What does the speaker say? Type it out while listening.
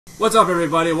What's up,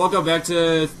 everybody? Welcome back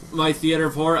to my theater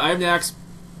of horror. I'm Nax.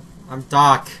 I'm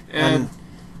Doc. And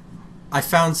I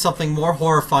found something more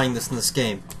horrifying than this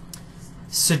game.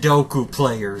 Sudoku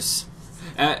players.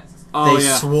 They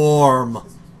swarm.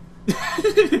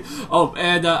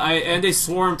 And they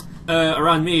swarmed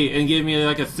around me and gave me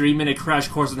like a 3-minute crash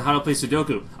course on how to play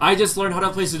Sudoku. I just learned how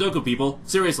to play Sudoku, people.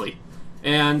 Seriously.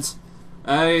 And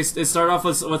it started off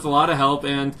with a lot of help,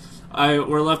 and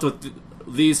we're left with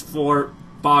these 4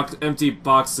 empty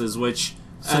boxes, which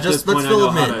at this point I know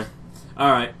how to...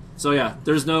 Alright, so yeah,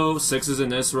 there's no 6s in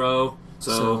this row.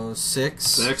 So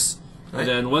 6. Right. And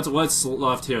then what's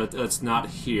left here that's not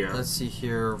here? Let's see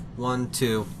here. 1,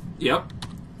 2. Yep.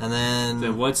 And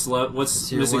then what's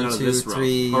missing 1, out of 2, this row?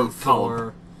 3, Or 4,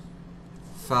 column?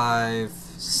 5,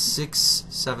 6,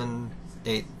 7,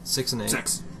 8. 6 and 8.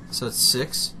 6. So it's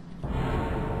 6.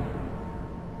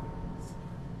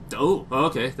 Oh,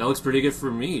 okay. That looks pretty good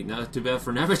for me. Not too bad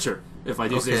for an amateur, if I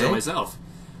do say so myself.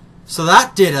 So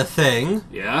that did a thing.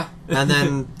 Yeah. And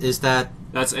then is that...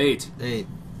 That's 8. 8.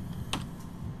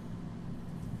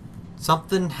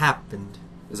 Something happened.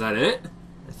 Is that it?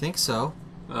 I think so.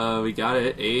 We got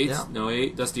it. 8. Yeah. No,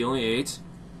 8. That's the only 8.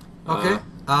 Okay.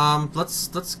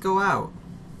 Let's go out.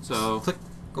 So... Click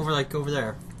over, like, over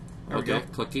there. There we go.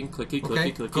 Clicking. Go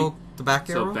the back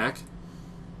arrow. So, back.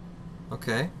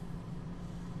 Okay.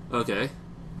 Okay,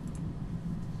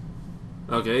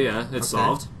 yeah, it's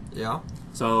solved. Yeah.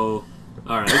 So,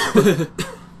 alright.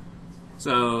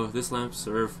 So, this lamp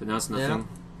serve, and that's nothing.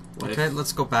 Yeah. Okay,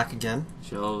 let's go back again.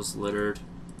 Shelves, littered.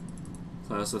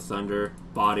 Class of thunder.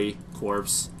 Body.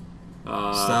 Corpse.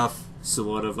 Stuff.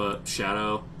 Silhouette of a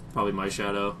shadow. Probably my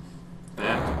shadow.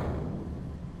 Back.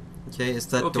 Okay, is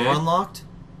that door unlocked?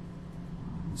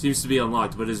 Seems to be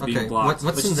unlocked, but is being blocked.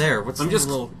 What's in there? What's in the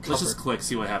little cupboard? Let's just click,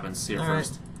 see what happens here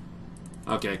first.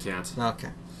 Okay, I can't. Okay.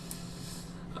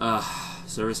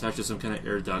 Service hatch is some kind of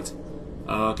air duct.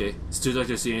 Oh, okay. It's too dark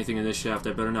to see anything in this shaft.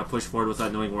 I better not push forward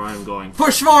without knowing where I am going.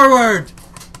 Push forward!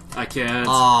 I can't. Aww.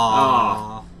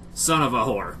 Oh, son of a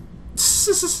whore.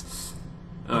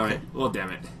 Alright, well, damn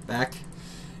it. Back?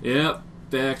 Yep,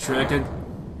 backtracking.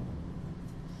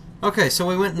 Okay, so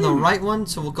we went in the right one,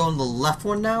 so we'll go in the left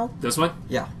one now? This one?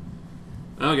 Yeah.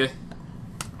 Okay.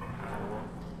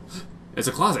 It's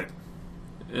a closet.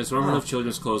 It's a assortment of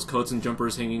children's clothes, coats, and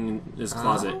jumpers hanging in this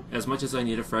closet. As much as I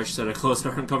need a fresh set of clothes that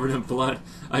aren't covered in blood,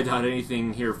 I doubt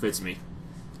anything here fits me.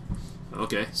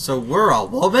 Okay. So we're a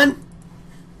woman?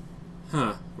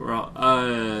 Huh. We're all,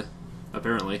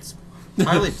 apparently. It's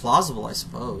highly plausible, I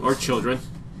suppose. Or children.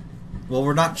 Well,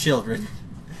 we're not children.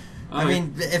 I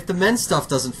mean, if the men's stuff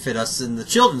doesn't fit us, then the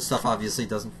children's stuff obviously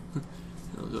doesn't.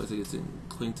 I think it's in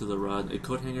cling to the rod. A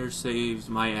coat hanger saved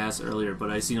my ass earlier, but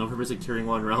I see no purpose in carrying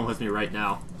one around with me right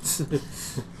now.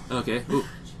 Okay. Ooh.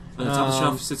 On the top of the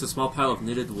shelf sits a small pile of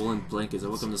knitted woolen blankets. I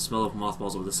welcome the smell of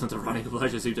mothballs with the scent of rotting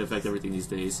blood. Seem to affect everything these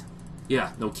days.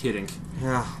 Yeah, no kidding.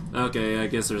 Yeah. Okay, I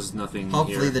guess there's nothing here.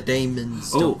 Hopefully the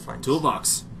demons don't find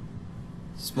toolbox.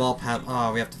 Small pad.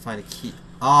 Oh, we have to find a key.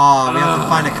 Oh, we have to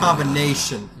find a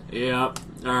combination. Yep.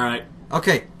 Alright.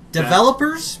 Okay.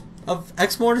 Developers of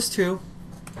Exmortis 2,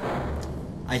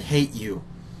 I hate you.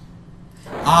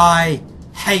 I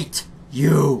hate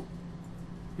you.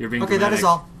 You're being dramatic. That is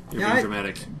all. You're being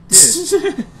dramatic.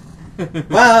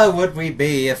 Where would we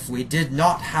be if we did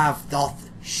not have Doth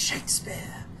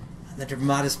Shakespeare and the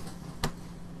dramatis...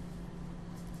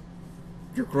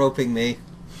 You're groping me.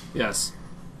 Yes.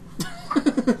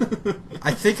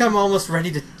 I think I'm almost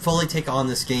ready to fully take on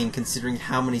this game, considering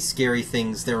how many scary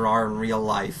things there are in real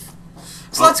life.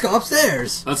 So let's go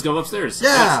upstairs! Let's go upstairs.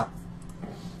 Yeah!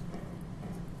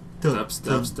 Yes.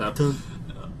 Step.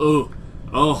 Oh,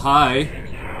 hi.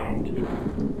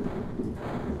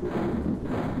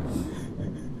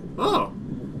 Oh.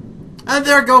 And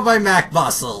there go my Mac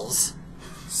muscles!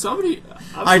 Somebody...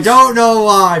 I don't know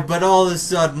why, but all of a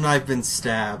sudden I've been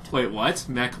stabbed. Wait, what?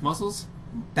 Mac muscles?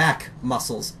 Back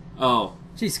muscles. Oh.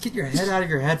 Jeez, get your head out of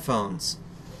your headphones.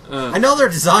 I know they're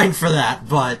designed for that,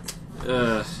 but...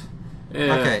 Yeah.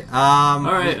 Okay,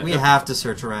 alright. We have to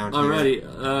search around here.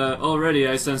 Already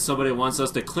I sense somebody wants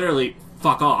us to clearly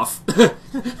fuck off.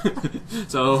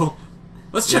 So,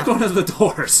 let's check one of the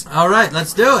doors. Alright,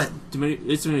 let's do it.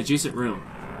 It's an adjacent room.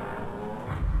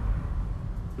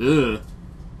 Ugh.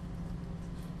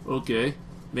 Okay.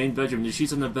 Main bedroom. The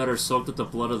sheets on the bed are soaked with the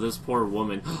blood of this poor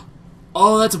woman.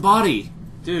 Oh, that's a body!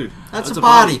 Dude. That's a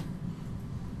body.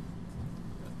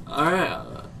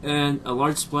 Alright. And a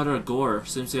large splatter of gore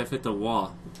seems to have hit the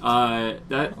wall.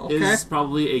 That is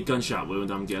probably a gunshot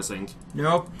wound, I'm guessing.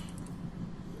 Nope.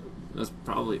 That's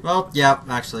probably... Well, yeah,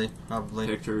 actually, probably.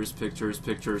 Pictures.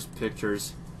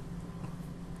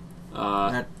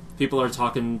 People are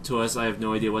talking to us. I have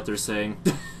no idea what they're saying.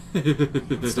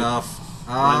 Stuff.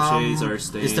 Lampshades are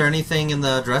stained. Is there anything in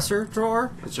the dresser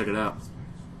drawer? Let's check it out.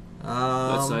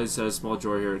 That side says a small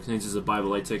drawer here. It contains a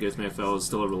Bible. I take it with me if I was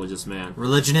still a religious man.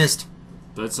 Religionist.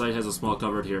 That side has a small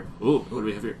cupboard here. Ooh, what do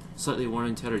we have here? Slightly worn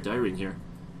and tattered diary in here.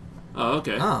 Oh,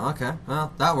 okay. Oh, okay.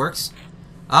 Well, that works.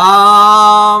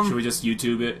 Should we just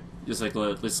YouTube it? Just like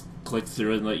let's click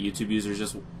through it and let YouTube users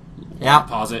just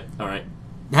pause it. All right.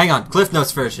 Hang on. Cliff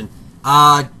Notes version.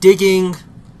 Digging,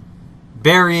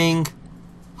 burying,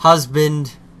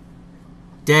 husband,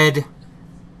 dead,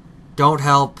 don't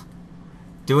help,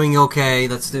 doing okay.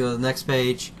 Let's do the next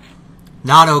page.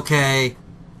 Not okay,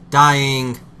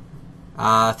 dying.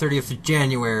 30th of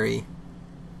January.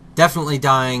 Definitely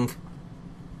dying.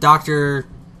 Doctor.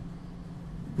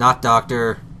 Not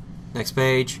doctor. Next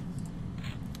page.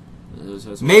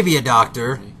 Maybe a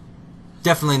doctor.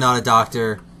 Definitely not a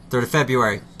doctor. 3rd of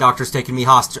February. Doctor's taking me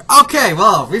hostage. Okay,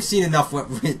 well, we've seen enough what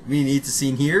we need to see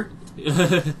in here.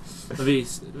 Let me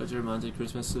romantic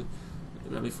Christmas.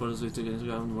 Let me photos we took in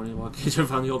Instagram in the morning walk. I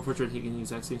found the old portrait taking the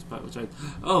exact same spot, which I...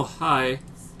 Oh, hi.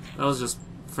 That was just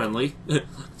friendly. It's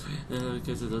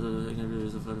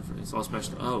all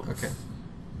smashed. Oh. Okay.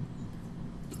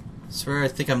 I swear I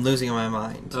think I'm losing my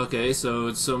mind. Okay,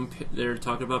 so they're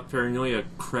talking about paranoia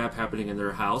crap happening in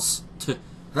their house.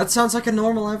 That sounds like a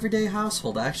normal everyday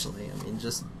household, actually. I mean,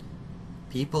 just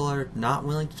people are not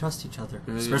willing to trust each other,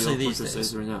 especially these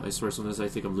days. Right now, I swear, sometimes I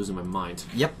think I'm losing my mind.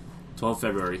 Yep. 12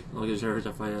 February. I'll get sure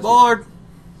to find out. Bored.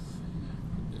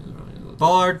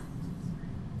 Bored.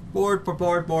 Bored.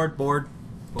 Bored. Bored. Bored.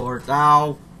 Bored.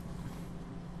 Ow.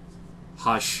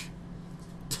 Hush.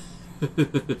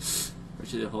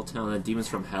 Actually, the whole town of demons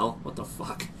from hell. What the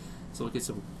fuck? So look at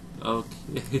some.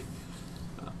 Okay.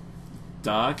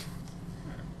 Doc.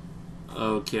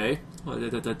 Okay. I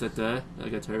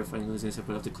got tired of finding losing, so I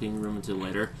put up the cleaning room until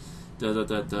later. Until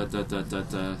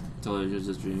I was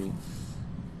just dreaming.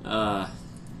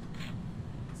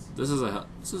 This is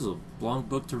a long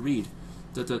book to read.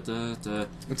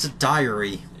 It's a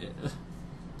diary.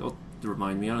 Don't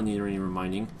remind me. I don't need any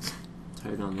reminding.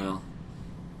 Tired on well.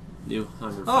 New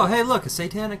 100. Oh, hey, look, a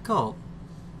satanic cult.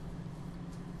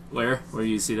 Where? Where do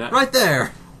you see that? Right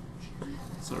there.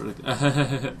 Sort of.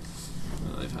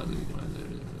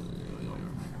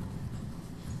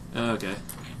 Okay.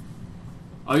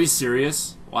 Are you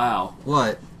serious? Wow.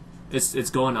 What? It's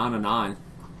going on and on.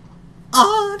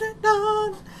 On and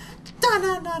on.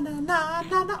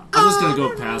 I'm just gonna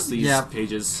go past these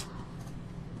pages.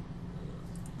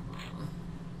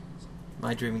 Am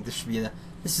I dreaming? This should be the.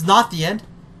 This is not the end.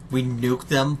 We nuke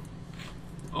them.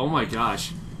 Oh my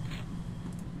gosh.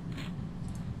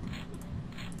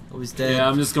 Oh, he's dead. Yeah,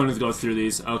 I'm just going to go through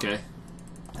these. Okay.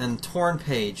 And torn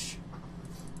page.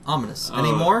 Ominous.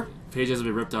 Any more? Pages have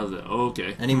been ripped out of the.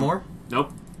 Okay. Any more?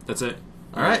 Nope. That's it.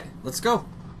 Alright, let's go.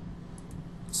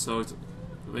 So,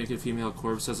 make a female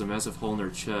corpse has a massive hole in her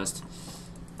chest.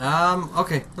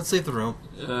 Okay. Let's leave the room.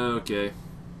 Okay.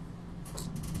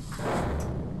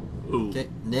 Ooh. Okay,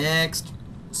 next.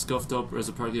 Scuffed up as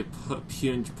a partly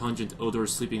pungent odor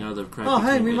sleeping out of the crack. Oh,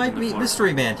 hey, we might meet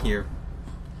Mystery Man here.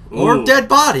 Ooh. Or dead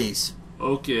bodies.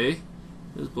 Okay.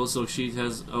 This blood-soaked sheet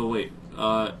has... Oh, wait.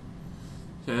 It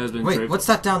has been Wait, draped. what's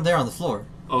that down there on the floor?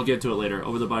 I'll get to it later.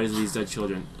 Over the bodies of these dead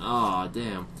children. Ah,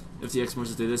 damn. If the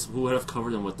Exmortis did this, who would have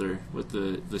covered them with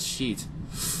the sheet?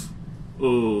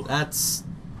 Ooh. That's...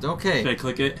 Okay. Can I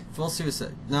click it? Full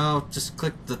suicide. No, just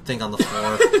click the thing on the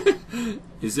floor.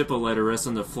 A Zippo lighter rests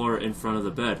on the floor in front of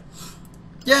the bed.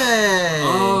 Yay!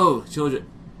 Oh, children.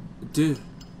 Dude.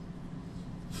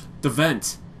 The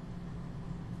vent.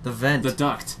 The vent. The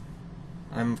duct.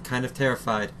 I'm kind of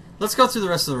terrified. Let's go through the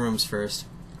rest of the rooms first.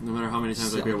 No matter how many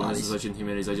times I hear witnesses such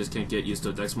inhumanities, I just can't get used to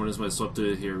it. Exmortis might have swept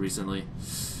through here recently.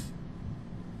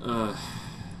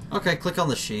 Okay, click on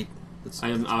the sheet.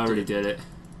 I already did it.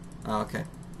 Oh, okay.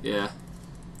 Yeah.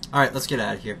 Alright, let's get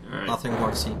out of here. Alright. Nothing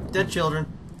more to see. Dead children.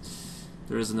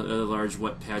 There is another large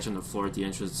wet patch on the floor at the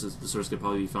entrance. The source could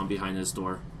probably be found behind this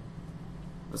door.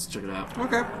 Let's check it out.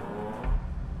 Okay.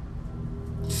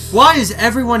 Why is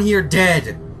everyone here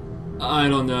dead? I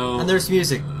don't know. And there's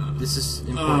music. This is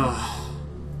important.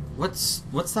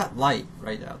 What's that light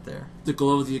right out there? The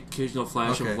glow of the occasional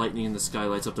flash of lightning in the sky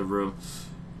lights up the room.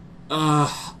 Did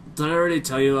I already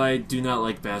tell you I do not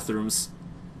like bathrooms?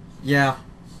 Yeah.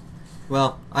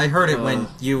 Well, I heard it when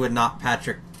you and not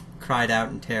Patrick cried out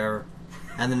in terror,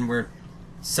 and then we're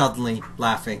suddenly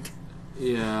laughing.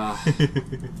 Yeah.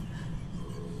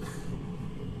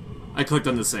 I clicked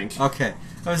on the sink. Okay.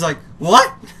 I was like,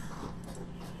 what?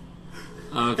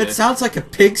 Okay. It sounds like a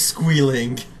pig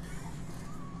squealing.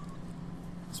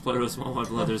 Splatter with small white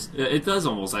blood. It does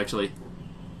almost, actually.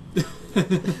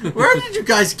 Where did you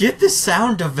guys get this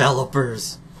sound,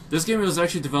 developers? This game was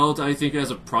actually developed, I think,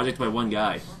 as a project by one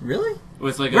guy. Really?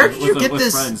 With like Where did you get with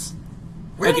this? Friends.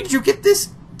 Where did you get this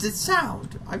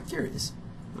sound? I'm curious.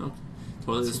 Well,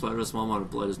 toilet splatter a small amount of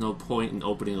blood. There's no point in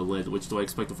opening the lid. Which do I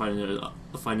expect to find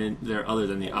in there other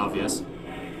than the obvious?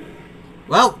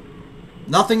 Well,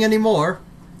 nothing anymore.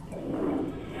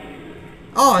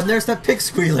 Oh, and there's that pig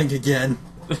squealing again.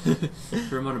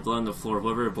 Fair amount of blood on the floor.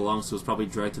 Whoever it belongs to was probably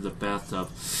dragged to the bathtub.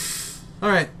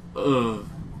 Alright. Ugh.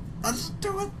 Let's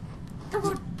do it. Come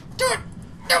on. Do it.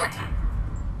 Do it.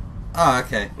 Oh,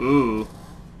 okay. Ooh.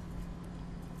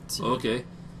 Okay.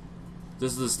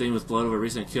 This is a stain with blood of a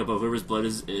recent kill, but whoever's blood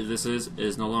this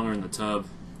is no longer in the tub.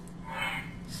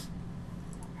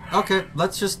 Okay,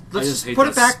 let's just put this. it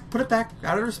back. Put it back.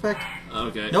 Out of respect.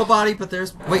 Okay. No body, but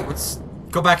there's. Wait, let's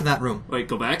go back in that room. Wait,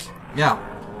 go back? Yeah.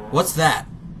 What's that?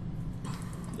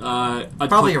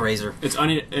 Probably a razor. It's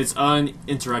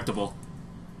uninteractable.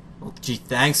 Well, gee,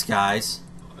 thanks, guys.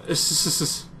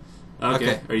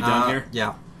 Okay. Are you done here?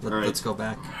 Yeah. Right. Let's go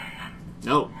back.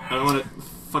 No, I don't want to.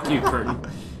 Fuck you, curtain.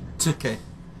 Okay.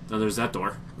 No, there's that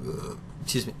door.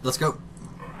 Excuse me. Let's go.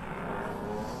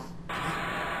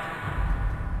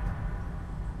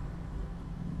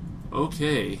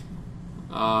 Okay.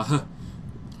 The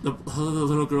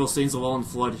little girl stains the wall and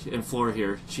floor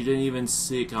here. She didn't even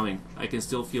see it coming. I can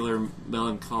still feel her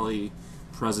melancholy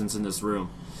presence in this room.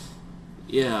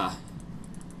 Yeah.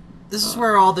 This is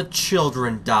where all the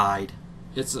children died.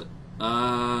 It's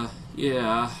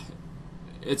yeah.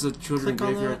 It's a children's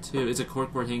graveyard too. It's a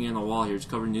corkboard hanging on the wall here. It's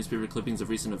covered in newspaper clippings of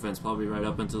recent events, probably right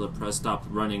up until the press stopped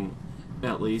running,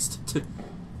 at least.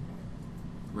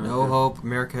 No hope,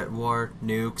 America at war,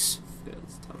 nukes.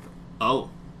 Oh.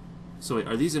 So wait,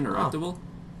 are these interactable? Oh.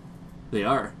 They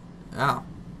are. Oh.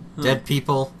 Huh. Dead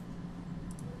people.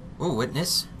 Oh,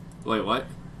 witness. Wait, what?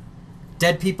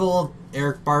 Dead people,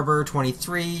 Eric Barber,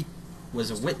 23, was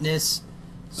a witness.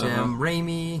 Sam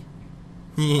Raimi.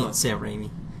 Sam Raimi.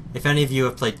 If any of you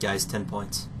have played, guys, 10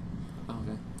 points.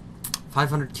 Okay.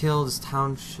 500 killed, this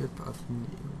township of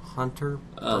Hunter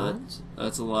Burns?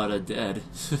 That's a lot of dead.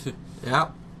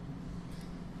 Yep.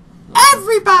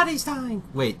 Everybody's dying!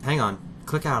 Wait, hang on.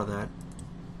 Click out of that.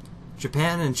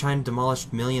 Japan and China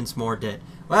demolished millions more dead.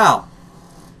 Wow.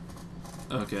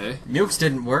 Okay. Nukes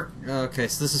didn't work. Okay,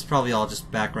 so this is probably all just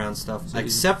background stuff. So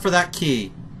except for that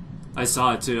key. I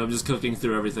saw it too. I'm just clicking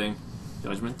through everything.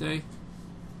 Judgment Day?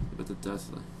 With the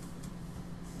death.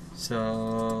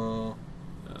 So...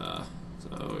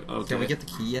 okay. Can we get the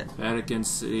key yet? Vatican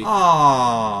City.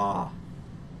 Aww.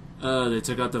 They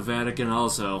took out the Vatican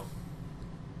also.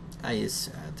 That is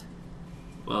sad.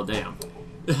 Well, damn.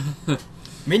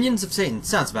 Minions of Satan.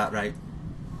 Sounds about right.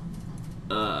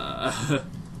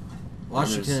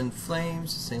 Washington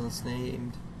Flames. Assailants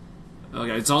named.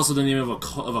 Okay, it's also the name of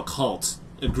a cult.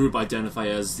 A group identified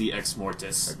as the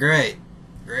Exmortis. Great.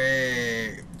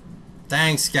 Great.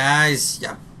 Thanks, guys.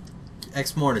 Yeah.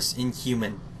 Exmortis.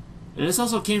 Inhuman. And this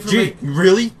also came from Gee,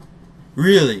 really?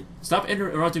 Really? Stop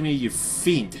interrupting me, you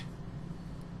fiend.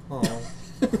 Oh.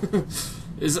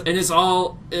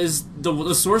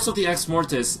 The source of the Ex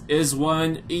Mortis is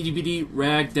one itty-bitty,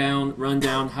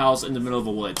 run-down house in the middle of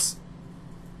the woods.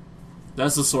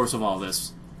 That's the source of all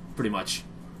this, pretty much.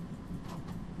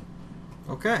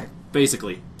 Okay.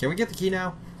 Basically. Can we get the key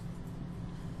now?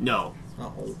 No.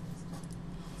 Uh-oh.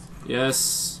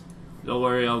 Yes. Don't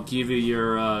worry, I'll give you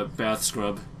your bath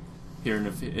scrub here in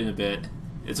a bit.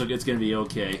 It's gonna be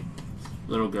okay,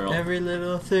 little girl. Every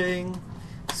little thing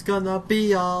is gonna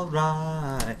be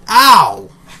alright. Ow!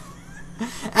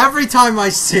 Every time I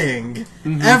sing,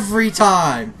 every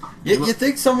time. You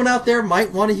think someone out there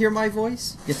might want to hear my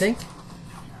voice? You think?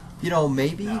 You know,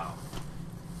 maybe.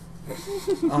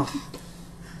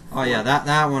 Oh yeah,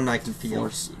 that one I can feel.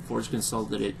 Force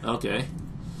consolidated. Okay.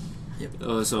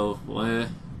 Yep. So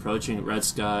approaching red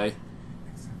sky.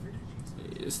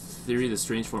 Theory of the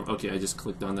strange form. Okay, I just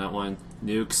clicked on that one.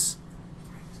 Nukes.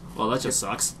 Well, that just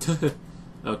sucks.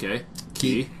 Okay.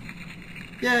 Key.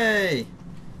 Yay!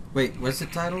 Wait, what's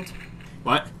it titled?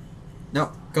 What?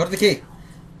 No, go to the key.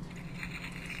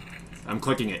 I'm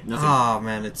clicking it. Nothing. Oh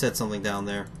man, it said something down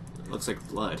there. It looks like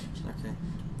blood. Okay.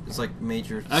 It's like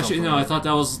major. Actually, no. I thought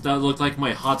that looked like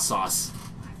my hot sauce.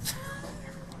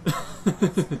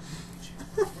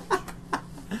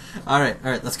 Alright,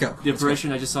 let's go. The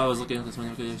apparition I just saw was looking at this one.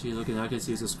 Okay, she's looking. I can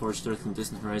see the scorched earth in the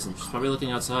distant horizon. She's probably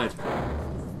looking outside.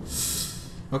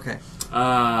 Okay.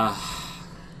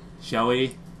 Shall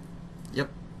we? Yep.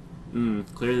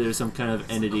 Clearly there's some kind of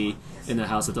entity in the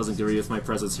house that doesn't agree with my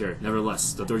presence here.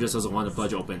 Nevertheless, the door just doesn't want to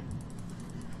budge open.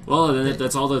 Well, then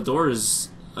that's all the doors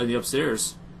on the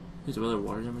upstairs. There's a rather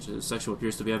water damage. The section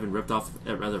appears to be having ripped off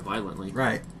rather violently.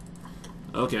 Right.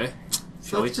 Okay.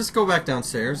 So let's just go back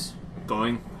downstairs.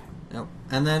 Going. Yep.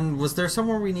 And then, was there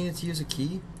somewhere we needed to use a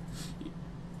key?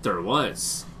 There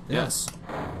was. Yeah. Yes.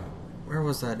 Where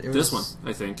was that? It This was... one,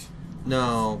 I think.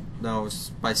 No, it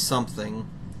was by something.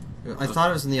 I thought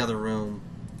it was in the other room.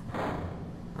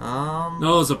 No,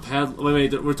 it was a pad.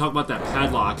 Wait, we're talking about that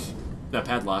padlock. That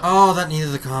padlock. Oh, that needed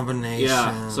the combination.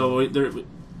 Yeah. So the.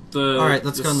 All right,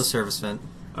 let's go in the service vent.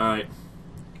 All right.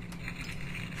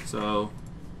 So.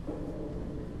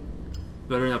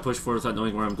 Better not push forward without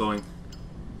knowing where I'm going.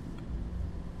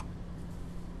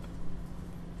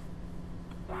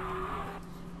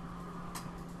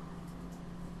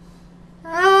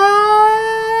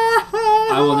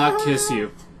 I will not kiss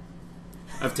you.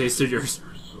 I've tasted yours.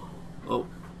 Oh.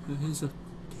 Here's a...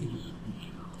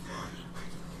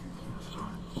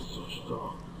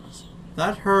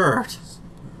 That hurt.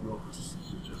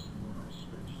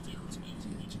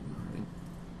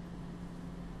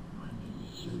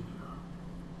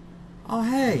 Oh,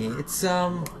 hey, it's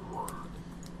from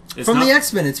the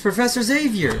X-Men. It's Professor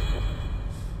Xavier.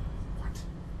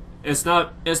 It's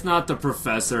not the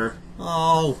professor.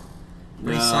 Oh,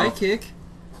 pretty No. sidekick.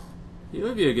 He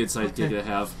would be a good sidekick to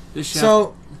have.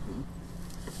 So,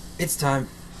 it's time.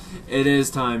 It is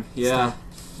time, yeah.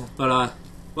 But,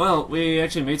 well, we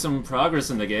actually made some progress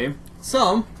in the game.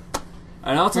 Some.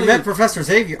 And I'll tell We you... met Professor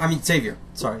Xavier. I mean, Xavier.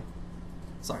 Sorry.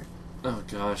 Oh,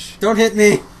 gosh. Don't hit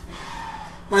me.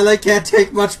 My leg can't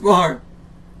take much more.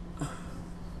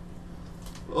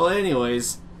 Well,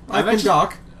 anyways... I've been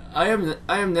Doc. I am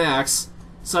Nax,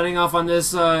 signing off on this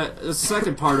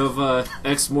second part of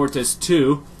Exmortis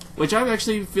 2, which I'm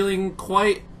actually feeling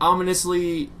quite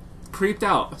ominously creeped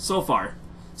out so far.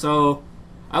 So,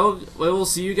 I will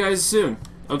see you guys soon.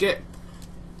 Okay.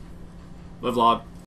 Live log.